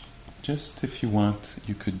finish. Just if you want,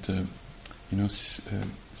 you could,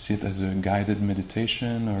 see it as a guided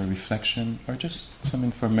meditation or a reflection, or just some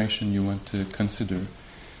information you want to consider.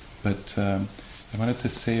 But I wanted to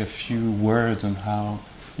say a few words on how,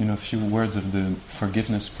 a few words of the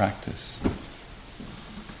forgiveness practice.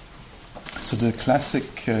 So the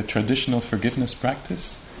classic traditional forgiveness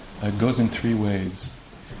practice goes in three ways.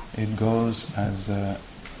 It goes as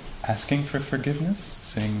asking for forgiveness,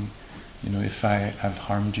 saying, if I have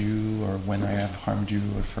harmed you, or when I have harmed you,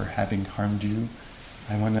 or for having harmed you,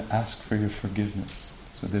 I want to ask for your forgiveness.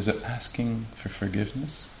 So there's an asking for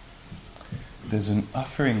forgiveness. There's an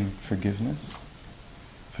offering forgiveness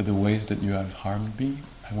for the ways that you have harmed me.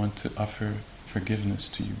 I want to offer forgiveness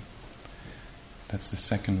to you. That's the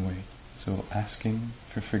second way. So asking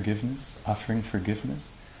for forgiveness, offering forgiveness.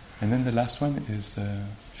 And then the last one is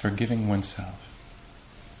forgiving oneself.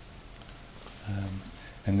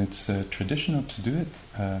 And it's traditional to do it.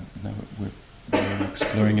 Now we're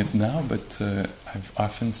exploring it now, but I've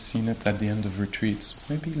often seen it at the end of retreats,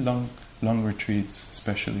 maybe long retreats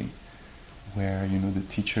especially, where the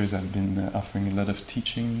teachers have been offering a lot of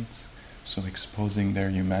teachings, so exposing their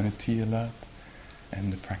humanity a lot,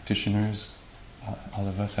 and the practitioners, all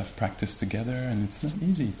of us have practiced together, and it's not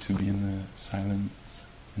easy to be in the silence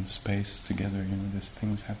and space together. There's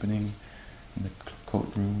things happening in the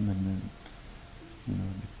coat room and the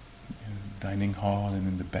dining hall and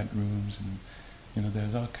in the bedrooms, and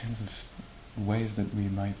there's all kinds of ways that we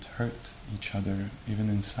might hurt each other even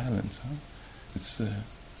in silence. It's a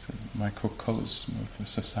microcosm of a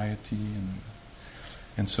society,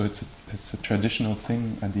 and so it's a traditional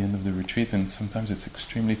thing at the end of the retreat, and sometimes it's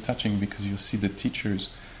extremely touching because you'll see the teachers,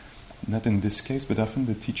 not in this case, but often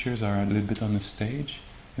the teachers are a little bit on the stage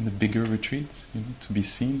in the bigger retreats, to be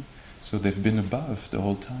seen, so they've been above the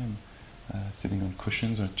whole time. Sitting on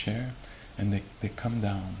cushions or chair, and they come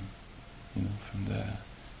down, from the.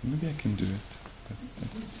 Maybe I can do it.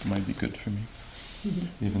 That might be good for me.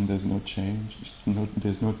 Even there's no change,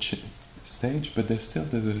 there's no stage, but there's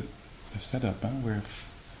a setup where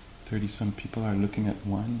 30-some people are looking at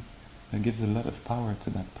one. That gives a lot of power to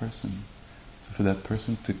that person. So for that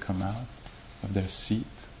person to come out of their seat,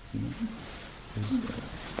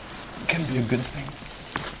 can be a good thing.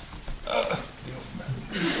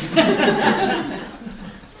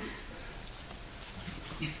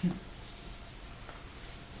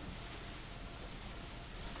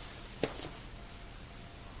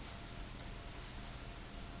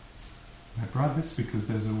 I brought this because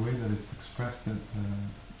there's a way that it's expressed that I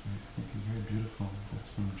think is very beautiful. That's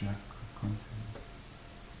from Jack Cornfield.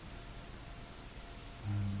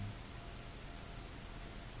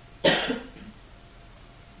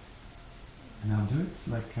 And I'll do it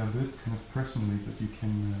kind of personally, but you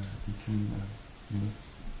can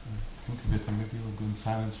think of it, and maybe we'll go in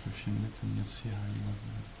silence for a few minutes and you'll see how you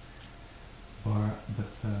love it.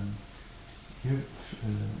 Here,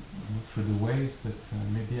 for the ways that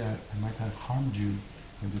maybe I might have harmed you,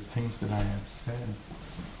 and the things that I have said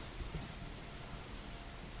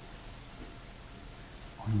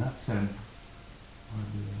or not said, or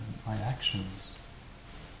my actions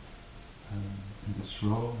in this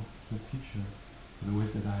role as a teacher, for the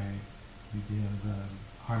ways that I maybe have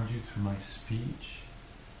harmed you through my speech,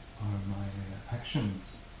 or my actions,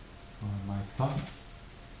 or my thoughts,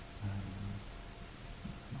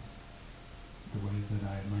 the ways that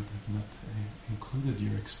I might have not included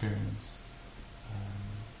your experience,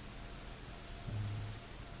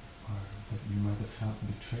 or that you might have felt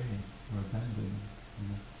betrayed or abandoned and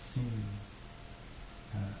not seen.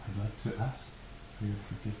 I'd like to ask for your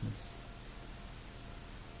forgiveness.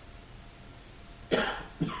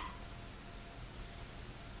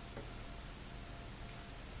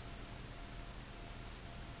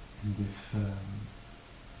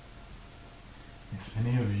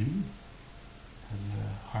 any of you has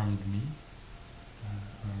harmed me,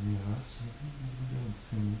 or any of us, maybe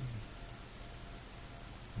it's in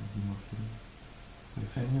maybe more fitting. So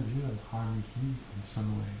if any of you have harmed me in some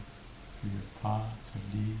ways, through your thoughts or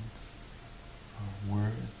deeds or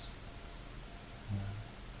words,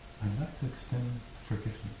 I'd like to extend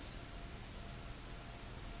forgiveness,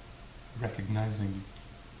 recognizing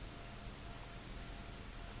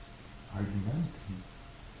argument,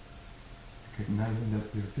 recognizing that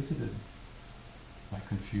we are visited by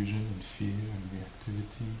confusion and fear and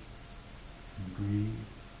reactivity and greed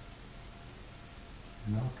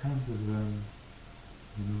and all kinds of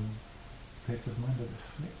states of mind that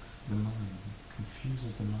afflicts the mind,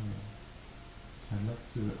 confuses the mind. So I'd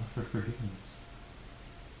like to offer forgiveness.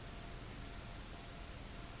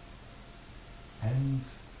 And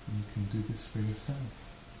you can do this for yourself.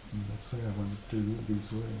 And that's why I wanted to do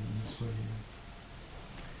this way, in this way here.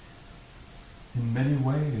 In many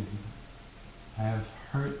ways, I have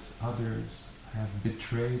hurt others, I have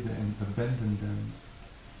betrayed and abandoned them,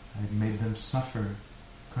 I have made them suffer,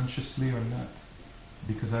 consciously or not,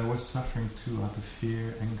 because I was suffering too out of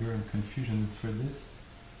fear, anger and confusion. And for this,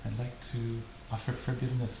 I'd like to offer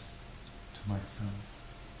forgiveness to myself.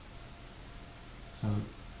 So,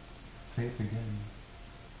 say it again.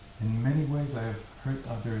 In many ways I have hurt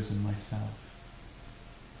others and myself.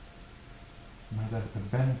 Might have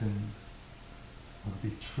abandoned or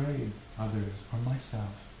betrayed others or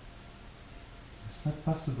myself. It's not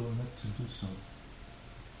possible not to do so.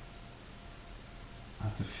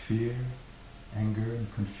 Out of fear, anger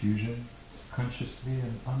and confusion, consciously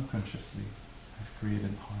and unconsciously, I've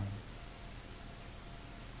created harm.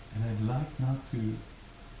 And I'd like now to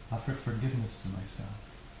offer forgiveness to myself.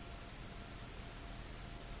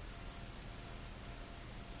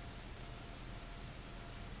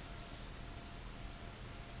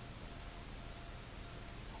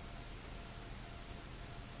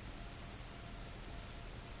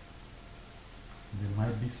 There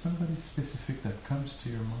might be somebody specific that comes to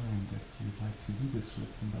your mind that you'd like to do this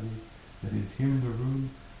with, somebody that is here in the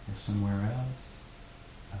room or somewhere else.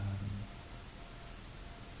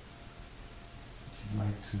 You'd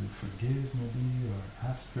like to forgive maybe, or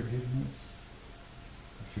ask forgiveness,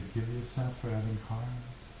 or forgive yourself for having harmed.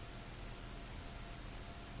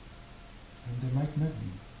 And there might not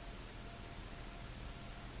be.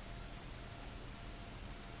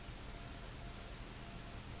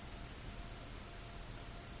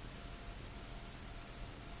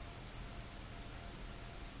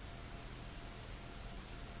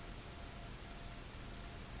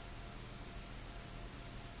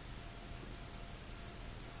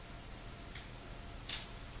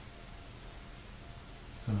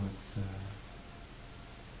 So it's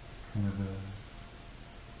kind of what's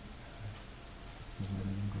the word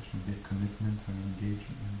in English, maybe a commitment or an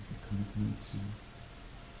engagement, a commitment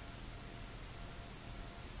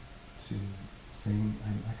to saying,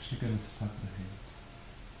 I'm actually going to stop the hate.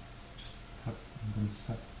 I'm going to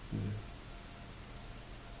stop the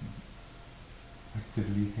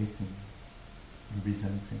actively hating and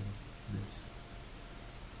resenting this.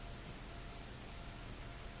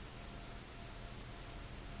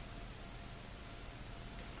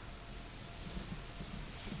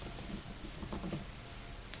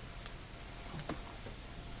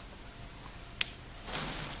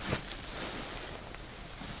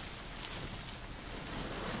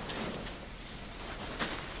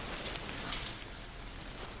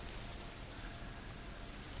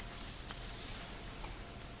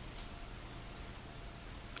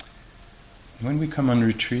 When we come on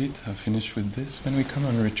retreat, I'll finish with this. When we come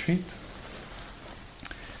on retreat,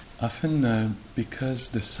 often because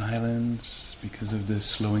the silence, because of the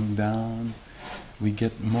slowing down, we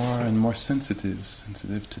get more and more sensitive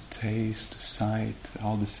to taste, to sight,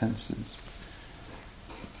 all the senses.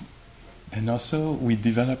 And also we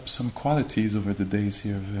develop some qualities over the days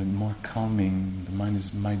here of more calming. The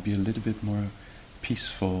mind might be a little bit more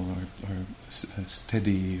peaceful or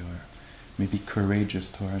steady, or maybe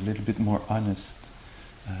courageous, or a little bit more honest.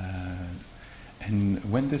 And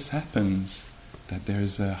when this happens, that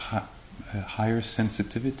there's a higher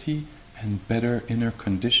sensitivity and better inner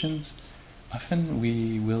conditions, often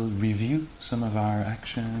we will review some of our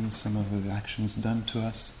actions, some of the actions done to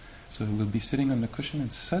us. So we'll be sitting on the cushion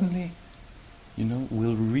and suddenly,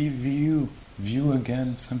 we'll view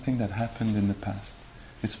again something that happened in the past.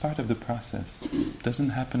 It's part of the process. It doesn't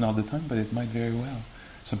happen all the time, but it might very well.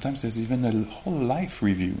 Sometimes there's even a whole life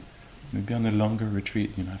review. Maybe on a longer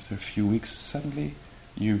retreat, after a few weeks, suddenly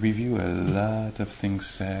you review a lot of things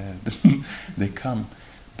said. They come.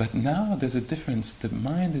 But now there's a difference. The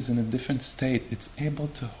mind is in a different state. It's able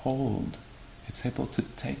to hold. It's able to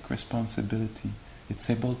take responsibility. It's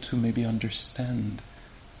able to maybe understand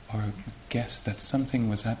or guess that something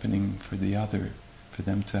was happening for the other, for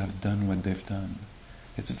them to have done what they've done.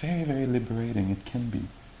 It's very, very liberating. It can be.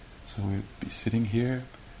 So we'll be sitting here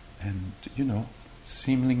and,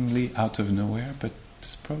 seemingly out of nowhere, but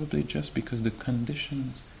it's probably just because the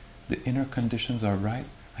conditions, the inner conditions are right,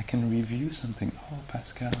 I can review something. Oh,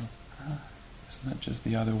 Pascal, it's not just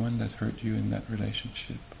the other one that hurt you in that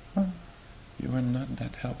relationship. You were not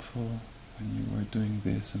that helpful when you were doing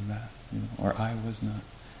this and that, or I was not.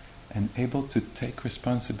 And able to take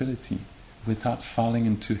responsibility without falling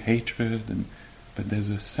into hatred, but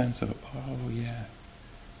there's a sense of, oh yeah,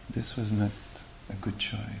 this was not a good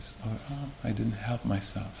choice, or I didn't help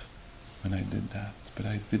myself when I did that, but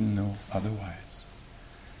I didn't know otherwise.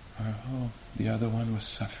 Or the other one was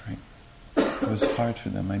suffering. It was hard for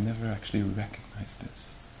them. I never actually recognized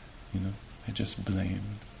this. I just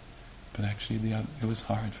blamed. But actually it was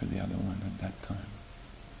hard for the other one at that time.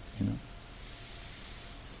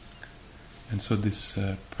 And so this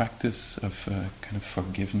practice of kind of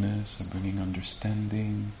forgiveness, or bringing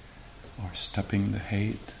understanding, or stopping the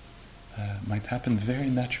hate, might happen very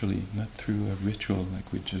naturally, not through a ritual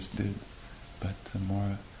like we just did, but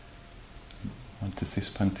more, I want to say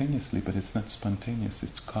spontaneously, but it's not spontaneous.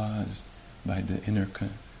 It's caused by the inner,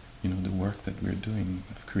 the work that we're doing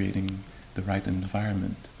of creating the right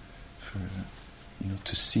environment for,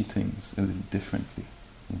 to see things a little differently.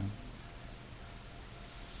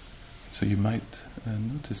 So you might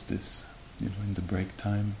notice this, in the break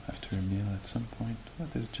time after a meal at some point. Well,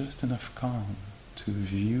 there's just enough calm to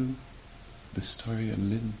view the story a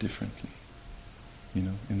little differently,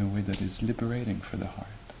 in a way that is liberating for the heart.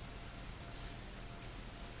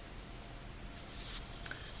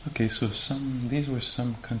 Okay, so these were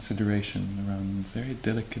some consideration around very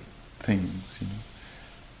delicate things,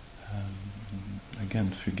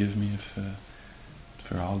 Again, forgive me if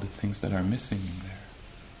for all the things that are missing in there.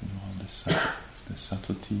 All the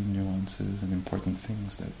subtlety, nuances, and important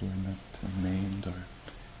things that were not named or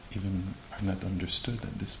even are not understood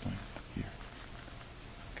at this point here.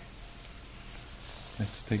 Okay.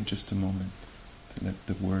 Let's take just a moment to let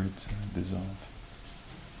the words dissolve.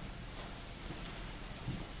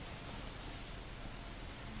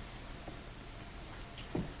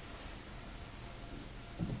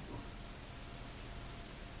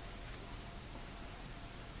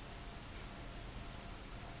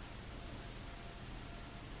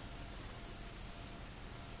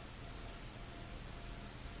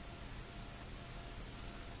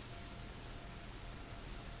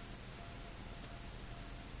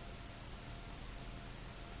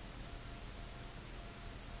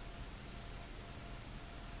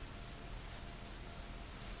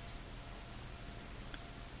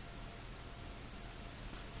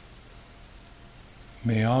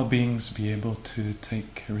 May all beings be able to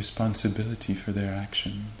take responsibility for their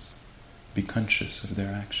actions, be conscious of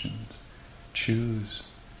their actions, choose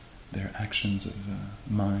their actions of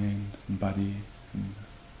mind, and body, and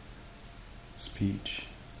speech.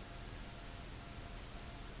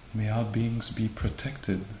 May all beings be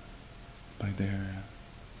protected by their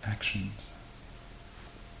actions.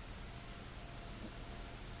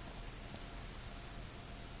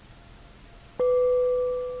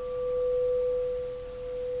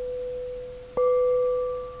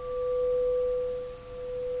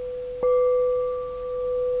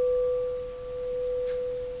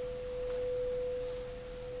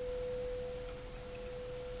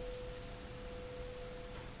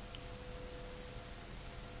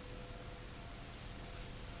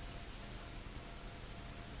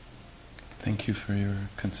 Thank you for your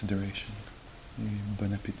consideration. Et bon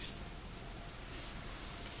appétit.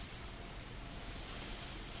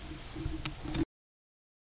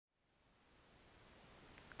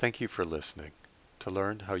 Thank you for listening. To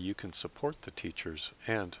learn how you can support the teachers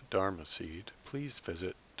and Dharma Seed, please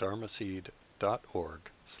visit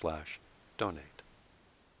dharmaseed.org/donate.